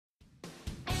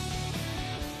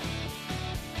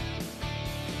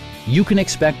You can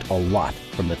expect a lot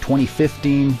from the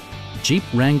 2015 Jeep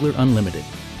Wrangler Unlimited.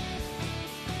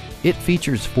 It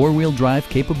features four-wheel drive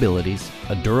capabilities,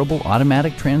 a durable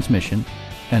automatic transmission,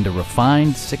 and a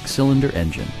refined six-cylinder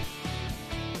engine.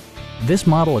 This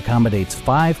model accommodates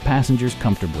 5 passengers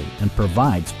comfortably and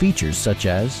provides features such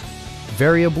as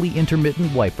variably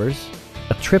intermittent wipers,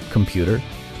 a trip computer,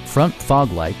 front fog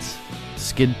lights,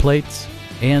 skid plates,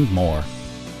 and more.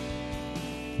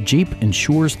 Jeep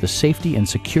ensures the safety and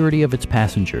security of its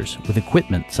passengers with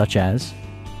equipment such as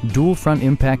dual front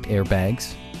impact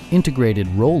airbags, integrated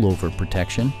rollover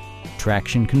protection,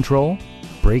 traction control,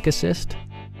 brake assist,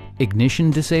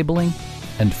 ignition disabling,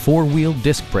 and four-wheel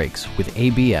disc brakes with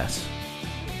ABS.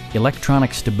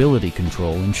 Electronic stability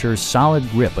control ensures solid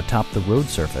grip atop the road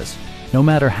surface, no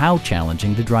matter how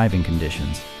challenging the driving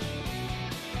conditions.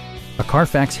 A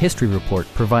Carfax history report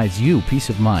provides you peace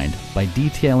of mind by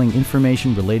detailing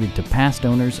information related to past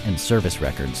owners and service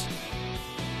records.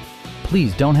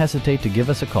 Please don't hesitate to give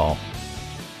us a call.